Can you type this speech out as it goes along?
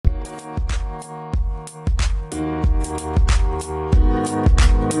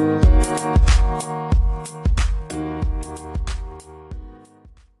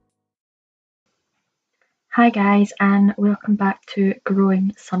Hi guys, and welcome back to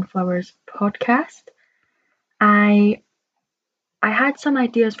Growing Sunflowers podcast. I had some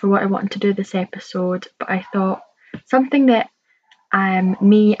ideas for what I wanted to do this episode, but I thought something that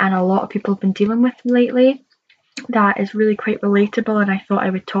me and a lot of people have been dealing with lately that is really quite relatable and I thought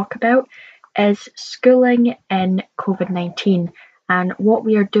I would talk about is schooling in COVID-19 and what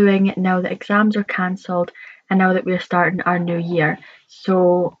we are doing now that exams are cancelled and now that we're starting our new year.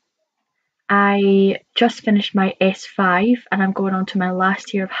 So I just finished my S5 and I'm going on to my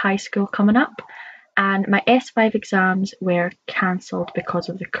last year of high school coming up. And my S5 exams were cancelled because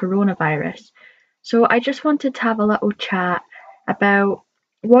of the coronavirus. So I just wanted to have a little chat about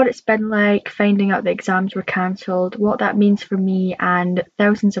what it's been like finding out the exams were cancelled, what that means for me and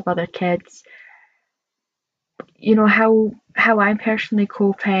thousands of other kids. You know, how I'm personally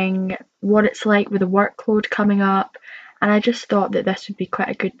coping, what it's like with the workload coming up. And I just thought that this would be quite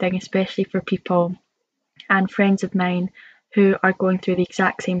a good thing, especially for people and friends of mine who are going through the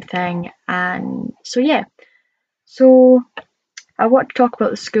exact same thing. And so I want to talk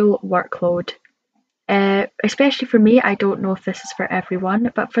about the school workload. Especially for me, I don't know if this is for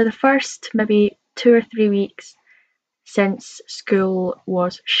everyone, but for the first maybe 2 or 3 weeks since school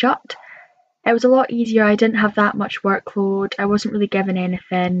was shut, it was a lot easier. I didn't have that much workload. I wasn't really given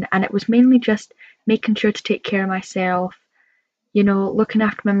anything, and it was mainly just making sure to take care of myself, looking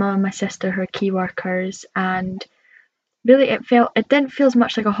after my mum and my sister who are key workers, and really it didn't feel as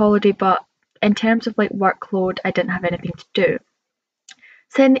much like a holiday, but in terms of like workload, I didn't have anything to do.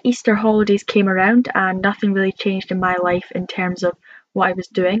 So then the Easter holidays came around and nothing really changed in my life in terms of what I was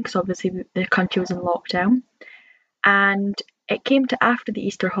doing because obviously the country was in lockdown. And it came to after the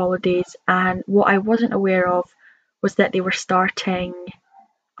Easter holidays, and what I wasn't aware of was that they were starting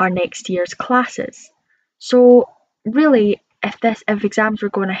our next year's classes. So really, if exams were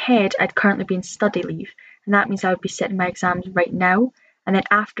going ahead, I'd currently be in study leave, and that means I would be sitting my exams right now. And then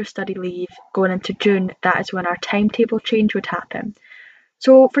after study leave, going into June, that is when our timetable change would happen.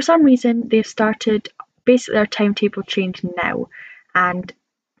 So for some reason, they've started basically our timetable change now, and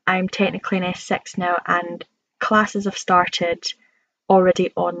I'm technically in S6 now, and classes have started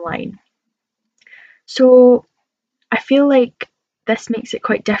already online. So I feel like this makes it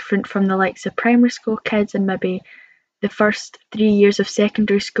quite different from the likes of primary school kids and maybe the first 3 years of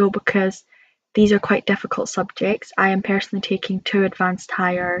secondary school because these are quite difficult subjects. I am personally taking two advanced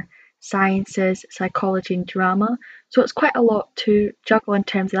higher sciences, psychology and drama. So it's quite a lot to juggle in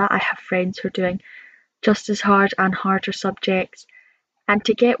terms of that. I have friends who are doing just as hard and harder subjects. And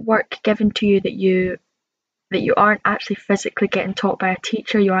to get work given to you that you aren't actually physically getting taught by a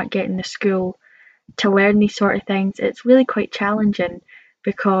teacher, you aren't getting the school to learn these sort of things, it's really quite challenging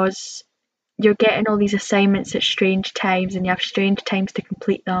because you're getting all these assignments at strange times and you have strange times to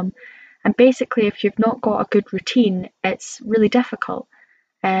complete them. And basically, if you've not got a good routine, it's really difficult.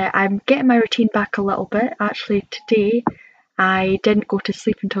 I'm getting my routine back a little bit. Actually, today I didn't go to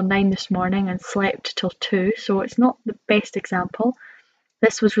sleep until 9 this morning and slept till 2, so it's not the best example.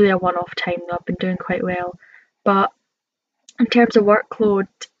 This was really a one off time, though. I've been doing quite well. But in terms of workload,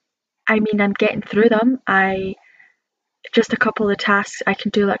 I mean, I'm getting through them. Just a couple of the tasks I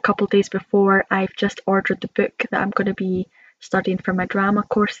can do like a couple of days before. I've just ordered the book that I'm going to be studying for my drama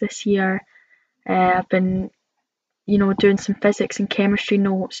course this year. I've been, doing some physics and chemistry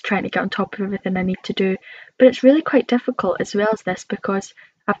notes, trying to get on top of everything I need to do. But it's really quite difficult as well as this because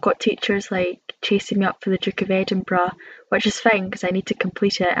I've got teachers like chasing me up for the Duke of Edinburgh, which is fine because I need to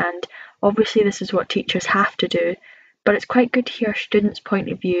complete it. And obviously, this is what teachers have to do. But it's quite good to hear a student's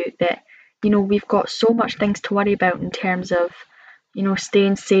point of view that we've got so much things to worry about in terms of,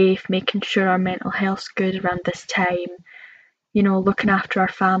 staying safe, making sure our mental health's good around this time, looking after our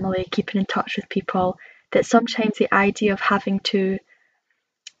family, keeping in touch with people, that sometimes the idea of having to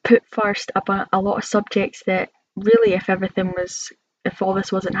put first a lot of subjects that really if all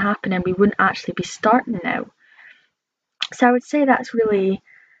this wasn't happening, we wouldn't actually be starting now. So I would say that's really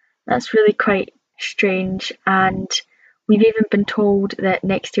quite strange, and we've even been told that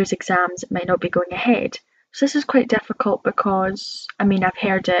next year's exams might not be going ahead. So this is quite difficult because, I've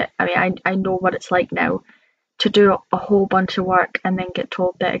heard it. I know what it's like now to do a whole bunch of work and then get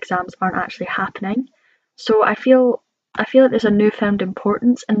told that exams aren't actually happening. So I feel like there's a newfound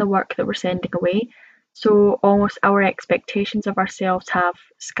importance in the work that we're sending away. So almost our expectations of ourselves have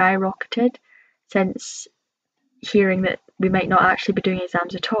skyrocketed since hearing that we might not actually be doing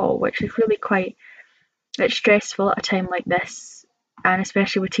exams at all, which is really it's stressful at a time like this, and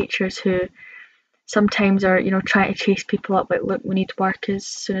especially with teachers who sometimes are, trying to chase people up like, look, we need to work as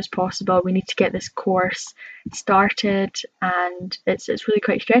soon as possible, we need to get this course started, and it's really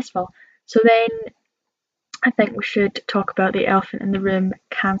quite stressful. So then I think we should talk about the elephant in the room,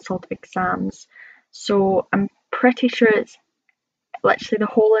 cancelled exams. So I'm pretty sure it's literally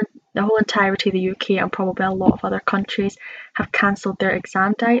the whole entirety of the UK and probably a lot of other countries have cancelled their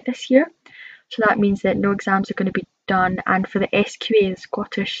exam diet this year. So that means that no exams are going to be done, and for the SQA,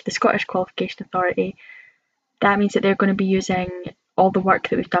 the Scottish Qualification Authority, that means that they're going to be using all the work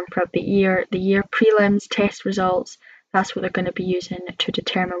that we've done throughout the year prelims, test results. That's what they're going to be using to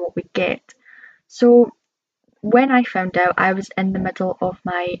determine what we get. So when I found out, I was in the middle of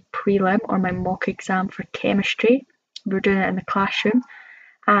my prelim or my mock exam for chemistry. We were doing it in the classroom,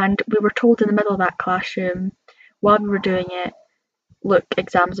 and we were told in the middle of that classroom while we were doing it, look,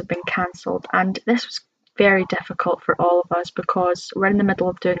 exams have been cancelled. And this was very difficult for all of us because we're in the middle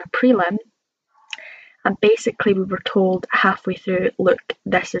of doing a prelim, and basically we were told halfway through, look,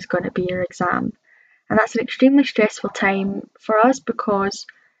 this is going to be your exam. And that's an extremely stressful time for us because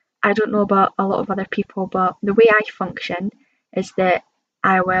I don't know about a lot of other people, but the way I function is that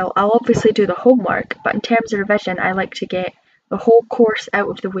I'll obviously do the homework, but in terms of revision, I like to get the whole course out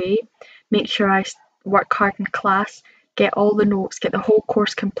of the way, make sure I work hard in class, get all the notes, get the whole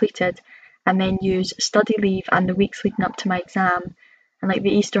course completed, and then use study leave and the weeks leading up to my exam and like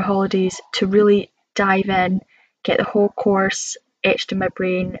the Easter holidays to really dive in, get the whole course etched in my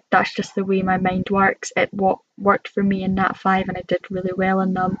brain. That's just the way my mind works. What worked for me in Nat 5 and I did really well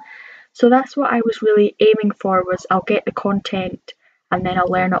in them. So that's what I was really aiming for, was I'll get the content and then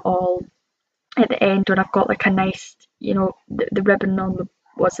I'll learn it all at the end when I've got like a nice, the ribbon on the,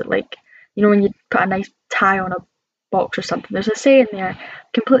 was it like, when you put a nice tie on a box or something. There's a saying there,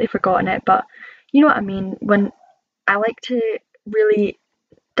 completely forgotten it, but you know what I mean. When I like to really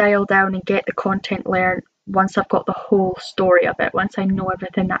dial down and get the content learned once I've got the whole story of it, once I know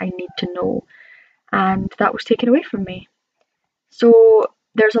everything that I need to know. And that was taken away from me. So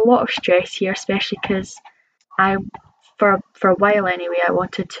there's a lot of stress here, especially because I, for a while anyway, I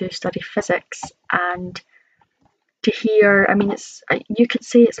wanted to study physics, and to hear, I mean, you could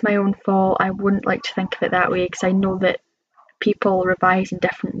say it's my own fault. I wouldn't like to think of it that way because I know that people revise in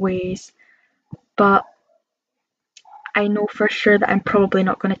different ways, but I know for sure that I'm probably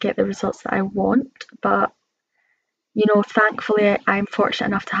not going to get the results that I want. But thankfully, I'm fortunate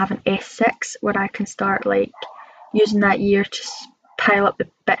enough to have an S6 where I can start like using that year to pile up the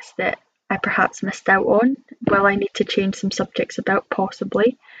bits that I perhaps missed out on. Well, I need to change some subjects about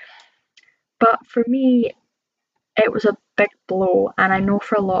possibly. But for me, it was a big blow, and I know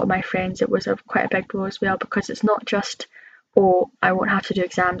for a lot of my friends it was quite a big blow as well, because it's not just, oh, I won't have to do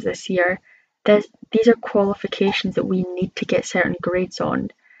exams this year. These are qualifications that we need to get certain grades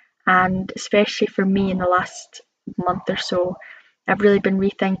on, and especially for me in the last month or so, I've really been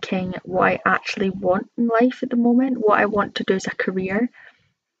rethinking what I actually want in life at the moment, what I want to do as a career.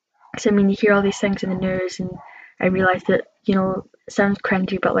 Because I mean, you hear all these things in the news, and I realise that, it sounds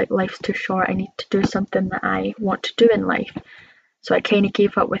cringy, but like life's too short. I need to do something that I want to do in life. So I kind of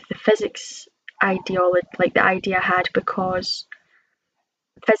gave up with the physics ideology, like the idea I had, because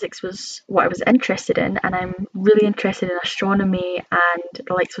physics was what I was interested in, and I'm really interested in astronomy and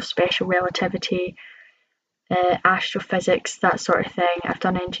the likes of special relativity, astrophysics, that sort of thing. I've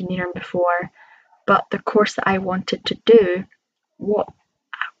done engineering before, but the course that I wanted to do, what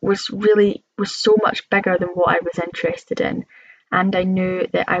was so much bigger than what I was interested in, and I knew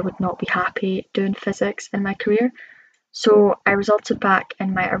that I would not be happy doing physics in my career. So I resulted back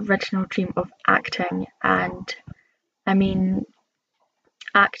in my original dream of acting, and I mean,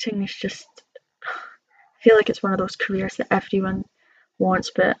 acting is just, I feel like it's one of those careers that everyone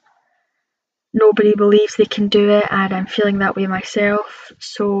wants, but nobody believes they can do it, and I'm feeling that way myself.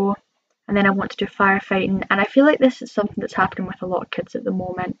 So, and then I want to do firefighting, and I feel like this is something that's happening with a lot of kids at the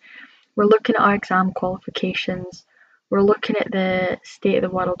moment. We're looking at our exam qualifications, we're looking at the state of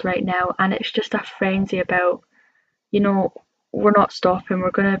the world right now, and it's just a frenzy about, we're not stopping,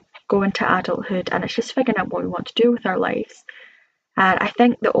 we're going to go into adulthood, and it's just figuring out what we want to do with our lives. And I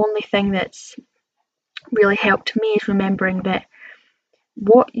think the only thing that's really helped me is remembering that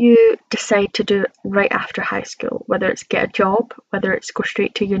what you decide to do right after high school, whether it's get a job, whether it's go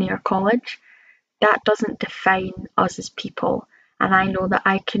straight to uni or college, that doesn't define us as people. And I know that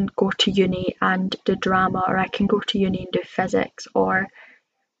I can go to uni and do drama, or I can go to uni and do physics, or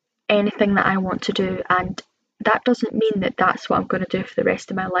anything that I want to do, and that doesn't mean that that's what I'm going to do for the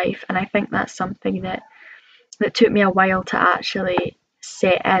rest of my life. And I think that's something that took me a while to actually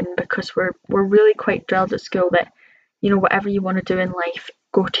set in, because we're really quite drilled at school that, whatever you want to do in life,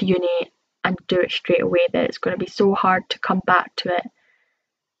 go to uni and do it straight away, that it's going to be so hard to come back to it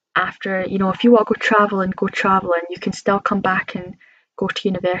after. If you want to go traveling, you can still come back and go to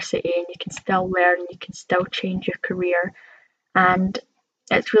university and you can still learn, you can still change your career. And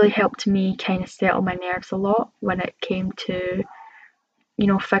it's really helped me kind of settle my nerves a lot when it came to,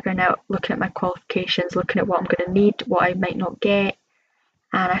 figuring out, looking at my qualifications, looking at what I'm going to need, what I might not get.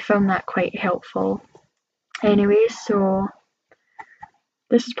 And I found that quite helpful. Anyway, so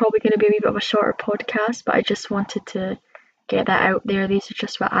this is probably going to be a wee bit of a shorter podcast, but I just wanted to get that out there. These are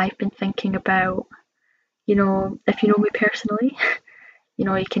just what I've been thinking about. If you know me personally,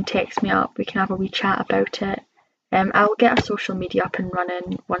 you can text me up, we can have a wee chat about it. I'll get our social media up and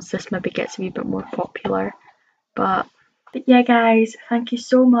running once this maybe gets a wee bit more popular. But yeah, guys, thank you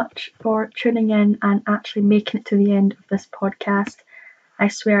so much for tuning in and actually making it to the end of this podcast. I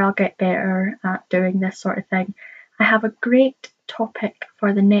swear I'll get better at doing this sort of thing. I have a great topic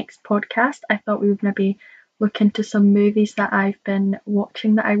for the next podcast. I thought we would maybe look into some movies that I've been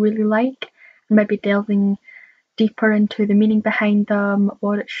watching that I really like, and maybe delving deeper into the meaning behind them,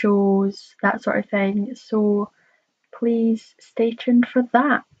 what it shows, that sort of thing. So please stay tuned for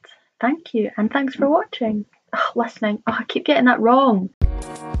that. Thank you, and thanks for watching. Listening. I keep getting that wrong.